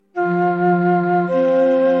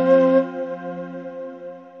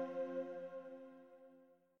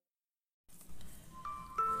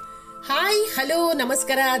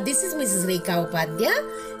ನಮಸ್ಕಾರ. This is Mrs ರೇಖಾ ಉಪಾಧ್ಯ.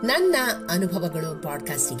 ನನ್ನ ಅನುಭವಗಳು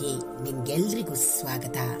ಪಾಡ್ಕಾಸ್ಟ್ಗೆ ನಿಮ್ಗೆಲ್ರಿಗೂ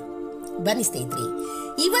ಸ್ವಾಗತ. ಬನ್ನಿ ಸ್ನೇಹಿತರೆ,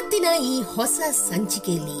 ಇವತ್ತಿನ ಈ ಹೊಸ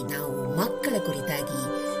ಸಂಚಿಕೆಯಲ್ಲಿ ನಾವು ಮಕ್ಕಳ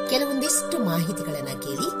ಕುರಿತಾಗಿ ಕೆಲವೊಂದಿಷ್ಟು ಮಾಹಿತಿಗಳನ್ನ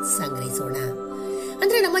ಕೇಳಿ ಸಂಗ್ರಹಿಸೋಣ.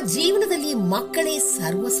 ಅಂದ್ರೆ ನಮ್ಮ ಜೀವನದಲ್ಲಿ ಮಕ್ಕಳೇ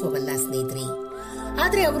ಸರ್ವಸ್ವವಲ್ಲ ಸ್ನೇಹಿತರೆ,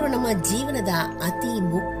 ಆದ್ರೆ ಅವರು ನಮ್ಮ ಜೀವನದ ಅತಿ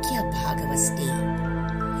ಮುಖ್ಯ ಭಾಗವಷ್ಟೇ.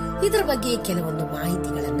 ಇದರ ಬಗ್ಗೆ ಕೆಲವೊಂದು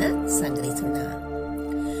ಮಾಹಿತಿಗಳನ್ನ ಸಂಗ್ರಹಿಸೋಣ.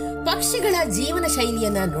 ಪಕ್ಷಿಗಳ ಜೀವನ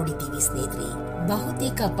ಶೈಲಿಯನ್ನ ನೋಡಿದ್ದೀವಿ ಸ್ನೇಹಿತರೆ.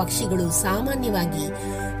 ಬಹುತೇಕ ಪಕ್ಷಿಗಳು ಸಾಮಾನ್ಯವಾಗಿ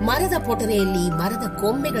ಮರದ ಪೊಟರೆಯಲ್ಲಿ, ಮರದ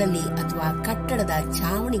ಕೊಂಬೆಗಳಲ್ಲಿ ಅಥವಾ ಕಟ್ಟಡದ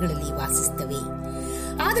ಛಾವಣಿಗಳಲ್ಲಿ ವಾಸಿಸುತ್ತವೆ.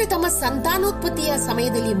 ಆದರೆ ತಮ್ಮ ಸಂತಾನೋತ್ಪತ್ತಿಯ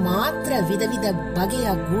ಸಮಯದಲ್ಲಿ ಮಾತ್ರ ವಿಧ ವಿಧ ಬಗೆಯ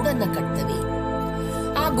ಗೂಡನ್ನ ಕಟ್ತವೆ.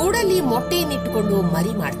 ಆ ಗೂಡಲ್ಲಿ ಮೊಟ್ಟೆಯನ್ನಿಟ್ಟುಕೊಂಡು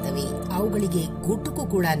ಮರಿ ಮಾಡ್ತವೆ. ಅವುಗಳಿಗೆ ಗುಟುಕು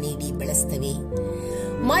ಕೂಡ ನೀಡಿ ಬೆಳೆಸ್ತವೆ.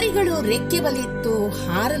 ಮರಿಗಳು ರೆಕ್ಕೆ ಬಲಿಟ್ಟು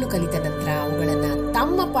ಹಾರಲು ಕಲಿತ ನಂತರ ಅವುಗಳನ್ನ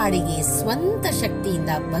ತಮ್ಮ ಪಾಡಿಗೆ ಸ್ವಂತ ಶಕ್ತಿಯಿಂದ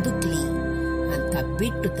ಬದುಕಲಿ ಅಂತ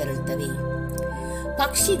ಬಿಟ್ಟು ತೆರಳುತ್ತವೆ.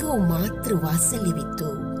 ಪಕ್ಷಿಗೂ ಮಾತೃ ವಾತ್ಸಲ್ಯವಿತ್ತು,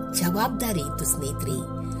 ಜವಾಬ್ದಾರಿ ಇತ್ತು ಸ್ನೇಹಿತರೆ.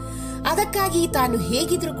 ಅದಕ್ಕಾಗಿ ತಾನು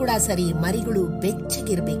ಹೇಗಿದ್ರೂ ಕೂಡ ಸರಿ ಮರಿಗಳು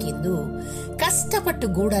ಬೆಚ್ಚಗಿರಬೇಕೆಂದು ಕಷ್ಟಪಟ್ಟು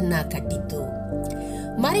ಗೂಡನ್ನ ಕಟ್ಟಿತ್ತು.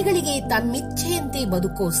 ಮರಿಗಳಿಗೆ ತಮ್ಮಿಚ್ಛೆಯಂತೆ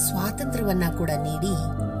ಬದುಕೋ ಸ್ವಾತಂತ್ರ್ಯವನ್ನ ಕೂಡ ನೀಡಿ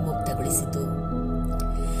ಮುಕ್ತಗೊಳಿಸಿತು.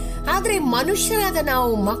 ಆದ್ರೆ ಮನುಷ್ಯರಾದ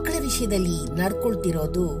ನಾವು ಮಕ್ಕಳ ವಿಷಯದಲ್ಲಿ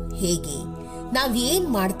ನಡ್ಕೊಳ್ತಿರೋದು ಹೇಗೆ? ನಾವೇನ್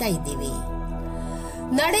ಮಾಡ್ತಾ ಇದ್ದೇವೆ?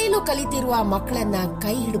 ನಡೆಯಲು ಕಲಿತಿರುವ ಮಕ್ಕಳನ್ನ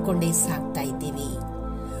ಕೈ ಹಿಡ್ಕೊಂಡೇ ಸಾಕ್ತಾ ಇದ್ದೇವೆ.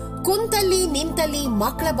 ಕುಂತಲ್ಲಿ ನಿಂತಲ್ಲಿ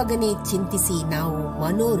ಮಕ್ಕಳ ಬಗ್ಗೆನೇ ಚಿಂತಿಸಿ ನಾವು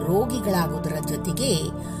ಮನೋರೋಗಿಗಳಾಗುವುದರ ಜೊತೆಗೆ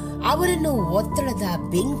ಅವರನ್ನು ಒತ್ತಡದ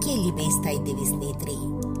ಬೆಂಕಿಯಲ್ಲಿ ಬೇಯಿಸ್ತಾ ಇದ್ದೇವೆ ಸ್ನೇಹಿತರೆ.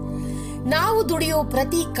 ನಾವು ದುಡಿಯೋ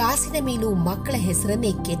ಪ್ರತಿ ಕಾಸಿನ ಮೇಲೂ ಮಕ್ಕಳ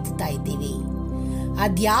ಹೆಸರನ್ನೇ ಕೆತ್ತುತ್ತಾ ಇದ್ದೇವೆ.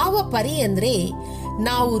 ಅದ್ಯಾವ ಪರಿ ಅಂದ್ರೆ,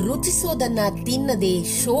 ನಾವು ರುಚಿಸೋದನ್ನ ತಿನ್ನದೆ,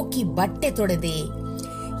 ಶೋಕಿ ಬಟ್ಟೆ ತೊಡೆದೆ,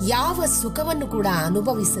 ಯಾವ ಸುಖವನ್ನು ಕೂಡ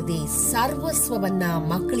ಅನುಭವಿಸದೆ ಸರ್ವಸ್ವವನ್ನ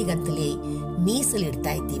ಮಕ್ಕಳಿಗಂತಲೇ ಮೀಸಲಿಡ್ತಾ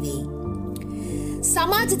ಇದ್ದೀವಿ.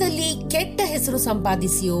 ಸಮಾಜದಲ್ಲಿ ಕೆಟ್ಟ ಹೆಸರು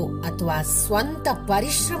ಸಂಪಾದಿಸಿಯೋ ಅಥವಾ ಸ್ವಂತ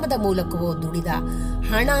ಪರಿಶ್ರಮದ ಮೂಲಕವೋ ದುಡಿದ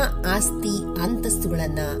ಹಣ, ಆಸ್ತಿ,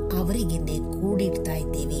 ಅಂತಸ್ತುಗಳನ್ನ ಅವರಿಗೆಂದೇ ಕೂಡಿಡ್ತಾ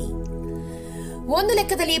ಇದ್ದೇವೆ. ಒಂದು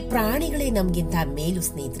ಲೆಕ್ಕದಲ್ಲಿ ಪ್ರಾಣಿಗಳೇ ನಮ್ಗಿಂತ ಮೇಲು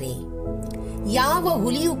ಸ್ನೇಹಿತರೆ. ಯಾವ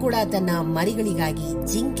ಹುಲಿಯೂ ಕೂಡ ತನ್ನ ಮರಿಗಳಿಗಾಗಿ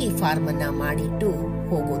ಜಿಂಕೆ ಫಾರ್ಮ್ ಅನ್ನ ಮಾಡಿಟ್ಟು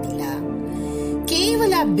ಹೋಗೋದಿಲ್ಲ.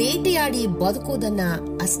 ಕೇವಲ ಬೇಟೆಯಾಡಿ ಬದುಕೋದನ್ನ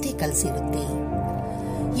ಅಷ್ಟೇ ಕಲಿಸಿರುತ್ತೆ.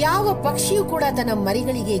 ಯಾವ ಪಕ್ಷಿಯೂ ಕೂಡ ತನ್ನ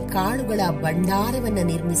ಮರಿಗಳಿಗೆ ಕಾಳುಗಳ ಭಂಡಾರವನ್ನ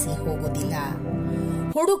ನಿರ್ಮಿಸಿ ಹೋಗೋದಿಲ್ಲ.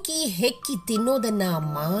 ಹುಡುಕಿ ಹೆಕ್ಕಿ ತಿನ್ನೋದನ್ನ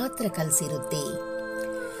ಮಾತ್ರ ಕಲಿಸಿರುತ್ತೆ.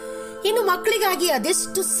 ಇನ್ನು ಮಕ್ಕಳಿಗಾಗಿ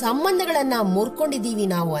ಅದೆಷ್ಟು ಸಂಬಂಧಗಳನ್ನ ಮುರ್ಕೊಂಡಿದ್ದೀವಿ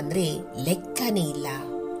ನಾವು ಅಂದ್ರೆ ಲೆಕ್ಕನೇ ಇಲ್ಲ.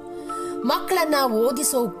 ಮಕ್ಕಳನ್ನ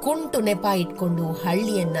ಓದಿಸೋ ಕುಂಟು ನೆಪ ಇಟ್ಕೊಂಡು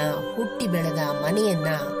ಹಳ್ಳಿಯನ್ನ, ಹುಟ್ಟಿ ಬೆಳೆದ ಮನೆಯನ್ನ,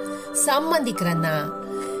 ಸಂಬಂಧಿಕರನ್ನ,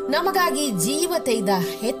 ನಮಗಾಗಿ ಜೀವ ತೆಗೆದ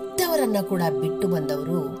ಹೆತ್ತವರನ್ನ ಕೂಡ ಬಿಟ್ಟು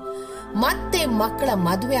ಬಂದವರು ಮತ್ತೆ ಮಕ್ಕಳ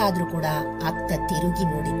ಮದುವೆ ಆದ್ರೂ ಕೂಡ ಅತ್ತ ತಿರುಗಿ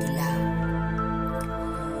ನೋಡಿದ್ದಿಲ್ಲ.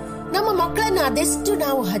 ನಮ್ಮ ಮಕ್ಕಳನ್ನ ಅದೆಷ್ಟು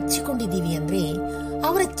ನಾವು ಹಚ್ಚಿಕೊಂಡಿದ್ದೀವಿ ಅಂದ್ರೆ,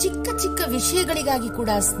 ಅವರ ಚಿಕ್ಕ ಚಿಕ್ಕ ವಿಷಯಗಳಿಗಾಗಿ ಕೂಡ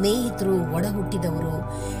ಸ್ನೇಹಿತರು, ಒಡ ಹುಟ್ಟಿದವರು,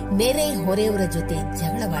 ನೆರೆ ಹೊರೆಯವರ ಜೊತೆ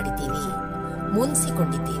ಜಗಳವಾಡಿದ್ದೀವಿ,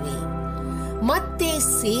 ಮುನ್ಸಿಕೊಂಡಿದ್ದೀವಿ, ಮತ್ತೆ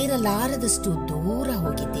ಸೇರಲಾರದಷ್ಟು ದೂರ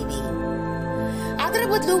ಹೋಗಿದ್ದೀವಿ. ಅದರ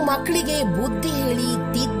ಬದಲು ಮಕ್ಕಳಿಗೆ ಬುದ್ಧಿ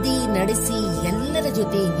ಹೇಳಿ, ತಿದ್ದಿ, ನಡೆಸಿ ಎಲ್ಲರ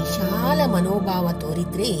ಜೊತೆ ವಿಶಾಲ ಮನೋಭಾವ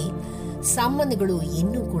ತೋರಿದ್ರೆ ಸಂಬಂಧಗಳು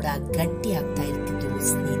ಇನ್ನೂ ಕೂಡ ಗಟ್ಟಿಯಾಗ್ತಾ ಇರ್ತಿದ್ವು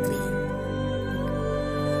ಸ್ನೇಹಿತರೆ.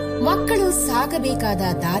 ಮಕ್ಕಳು ಸಾಗಬೇಕಾದ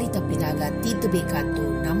ದಾರಿ ತಪ್ಪಿದಾಗ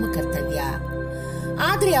ತಿದ್ದಬೇಕಾದ್ದು ನಮ್ಮ ಕರ್ತವ್ಯ.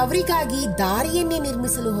 ಆದ್ರೆ ಅವರಿಗಾಗಿ ದಾರಿಯನ್ನೇ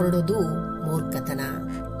ನಿರ್ಮಿಸಲು ಹೊರಡೋದು ಮೂರ್ಖತನ.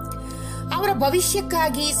 ಅವರ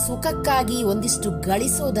ಭವಿಷ್ಯಕ್ಕಾಗಿ, ಸುಖಕ್ಕಾಗಿ ಒಂದಿಷ್ಟು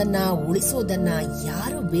ಗಳಿಸೋದನ್ನ, ಉಳಿಸೋದನ್ನ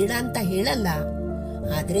ಯಾರು ಬೇಡ ಅಂತ ಹೇಳಲ್ಲ.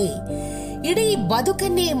 ಆದ್ರೆ ಇಡೀ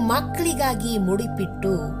ಬದುಕನ್ನೇ ಮಕ್ಕಳಿಗಾಗಿ ಮುಡಿಪಿಟ್ಟು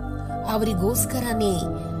ಅವರಿಗೋಸ್ಕರನೇ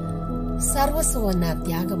ಸರ್ವಸ್ವವನ್ನ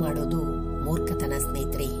ತ್ಯಾಗ ಮಾಡೋದು ಮೂರ್ಖತನ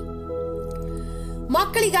ಸ್ನೇಹಿತರೆ.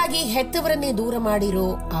 ಮಕ್ಕಳಿಗಾಗಿ ಹೆತ್ತವರನ್ನೇ ದೂರ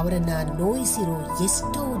ಮಾಡಿರೋ, ಅವರನ್ನ ನೋಯಿಸಿರೋ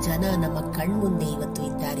ಎಷ್ಟೋ ಜನ ನಮ್ಮ ಕಣ್ಮುಂದೆ ಇವತ್ತು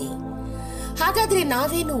ಇದ್ದಾರೆ. ಹಾಗಾದ್ರೆ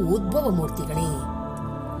ನಾವೇನು ಉದ್ಭವ ಮೂರ್ತಿಗಳೇ?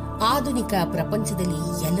 ಆಧುನಿಕ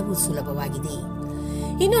ಪ್ರಪಂಚದಲ್ಲಿ ಎಲ್ಲವೂ ಸುಲಭವಾಗಿದೆ.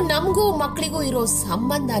 ಇನ್ನು ನಮಗೂ ಮಕ್ಕಳಿಗೂ ಇರೋ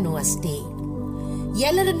ಸಂಬಂಧನೂ ಅಷ್ಟೇ.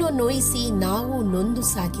 ಎಲ್ಲರನ್ನೂ ನೋಯಿಸಿ ನಾವು ನೊಂದು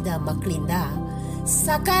ಸಾಕಿದ ಮಕ್ಕಳಿಂದ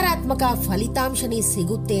ಸಕಾರಾತ್ಮಕ ಫಲಿತಾಂಶನೇ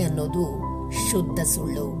ಸಿಗುತ್ತೆ ಅನ್ನೋದು ಶುದ್ಧ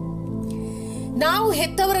ಸುಳ್ಳು. ನಾವು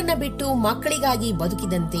ಹೆತ್ತವರನ್ನ ಬಿಟ್ಟು ಮಕ್ಕಳಿಗಾಗಿ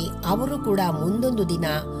ಬದುಕಿದಂತೆ ಅವರು ಕೂಡ ಮುಂದೊಂದು ದಿನ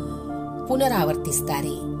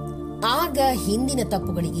ಪುನರಾವರ್ತಿಸ್ತಾರೆ. ಆಗ ಹಿಂದಿನ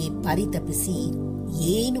ತಪ್ಪುಗಳಿಗೆ ಪರಿತಪಿಸಿ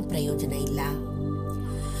ಏನು ಪ್ರಯೋಜನ ಇಲ್ಲ.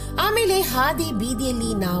 ಆಮೇಲೆ ಹಾದಿ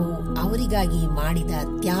ಬೀದಿಯಲ್ಲಿ ನಾವು ಅವರಿಗಾಗಿ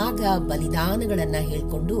ಮಾಡಿದ ತ್ಯಾಗ, ಬಲಿದಾನಗಳನ್ನ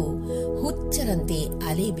ಹೇಳ್ಕೊಂಡು ಹುಚ್ಚರಂತೆ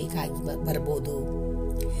ಅಲೇಬೇಕಾಗಿ ಬರಬಹುದು.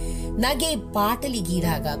 ನಗೆ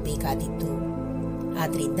ಪಾಟಲಿಗೀಡಾಗಬೇಕಾದಿತ್ತು.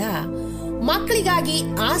 ಆದ್ರಿಂದ ಮಕ್ಕಳಿಗಾಗಿ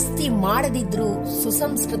ಆಸ್ತಿ ಮಾಡದಿದ್ರೂ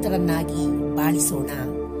ಸುಸಂಸ್ಕೃತರನ್ನಾಗಿ ಬಾಳಿಸೋಣ.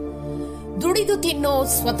 ದುಡಿದು ತಿನ್ನೋ,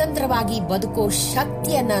 ಸ್ವತಂತ್ರವಾಗಿ ಬದುಕೋ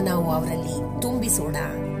ಶಕ್ತಿಯನ್ನ ನಾವು ಅವರಲ್ಲಿ ತುಂಬಿಸೋಣ.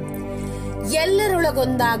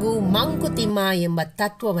 ಎಲ್ಲರೊಳಗೊಂದಾಗೂ ಮಂಕುತಿಮ್ಮ ಎಂಬ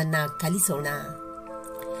ತತ್ವವನ್ನ ಕಲಿಸೋಣ.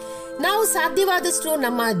 ನಾವು ಸಾಧ್ಯವಾದಷ್ಟು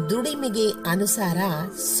ನಮ್ಮ ದುಡಿಮೆಗೆ ಅನುಸಾರ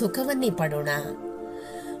ಸುಖವನ್ನೇ ಪಡೋಣ.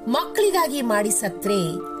 ಮಕ್ಕಳಿಗಾಗಿ ಮಾಡಿ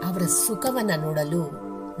ಸತ್ರೆ ಅವರ ಸುಖವನ್ನ ನೋಡಲು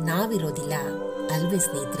ನಾವಿರೋದಿಲ್ಲ ಅಲ್ವೇ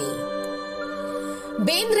ಸ್ನೇಹಿತರೆ?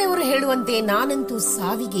 ಬೇಂದ್ರೆ ಅವರು ಹೇಳುವಂತೆ, ನಾನಂತೂ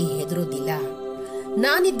ಸಾವಿಗೆ ಹೆದರೋದಿಲ್ಲ.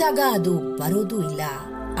 ನಾನಿದ್ದಾಗ ಅದು ಬರೋದೂ ಇಲ್ಲ,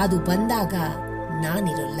 ಅದು ಬಂದಾಗ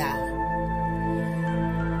ನಾನಿರೋಲ್ಲ.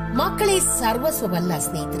 ಮಕ್ಕಳೇ ಸರ್ವಸ್ವವಲ್ಲ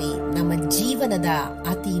ಸ್ನೇಹಿತರೆ, ನಮ್ಮ ಜೀವನದ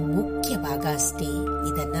ಅತಿ ಮುಖ್ಯ ಭಾಗ ಅಷ್ಟೇ.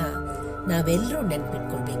 ಇದನ್ನ ನಾವೆಲ್ಲರೂ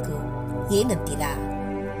ನೆನ್ಪಿಟ್ಕೊಳ್ಬೇಕು. ಏನಂತೀರಾ?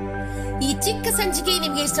 ಈ ಚಿಕ್ಕ ಸಂಚಿಕೆ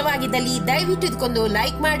ನಿಮ್ಗೆ ಇಷ್ಟವಾಗಿದ್ದಲ್ಲಿ ದಯವಿಟ್ಟು ಇದಕ್ಕೊಂದು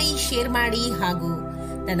ಲೈಕ್ ಮಾಡಿ, ಶೇರ್ ಮಾಡಿ, ಹಾಗೂ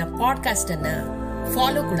ನನ್ನ ಪಾಡ್ಕಾಸ್ಟ್ ಅನ್ನ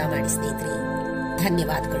ಫಾಲೋ ಕೂಡ ಮಾಡಿ ಸ್ನೇಹಿತರೆ.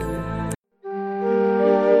 ಧನ್ಯವಾದಗಳು.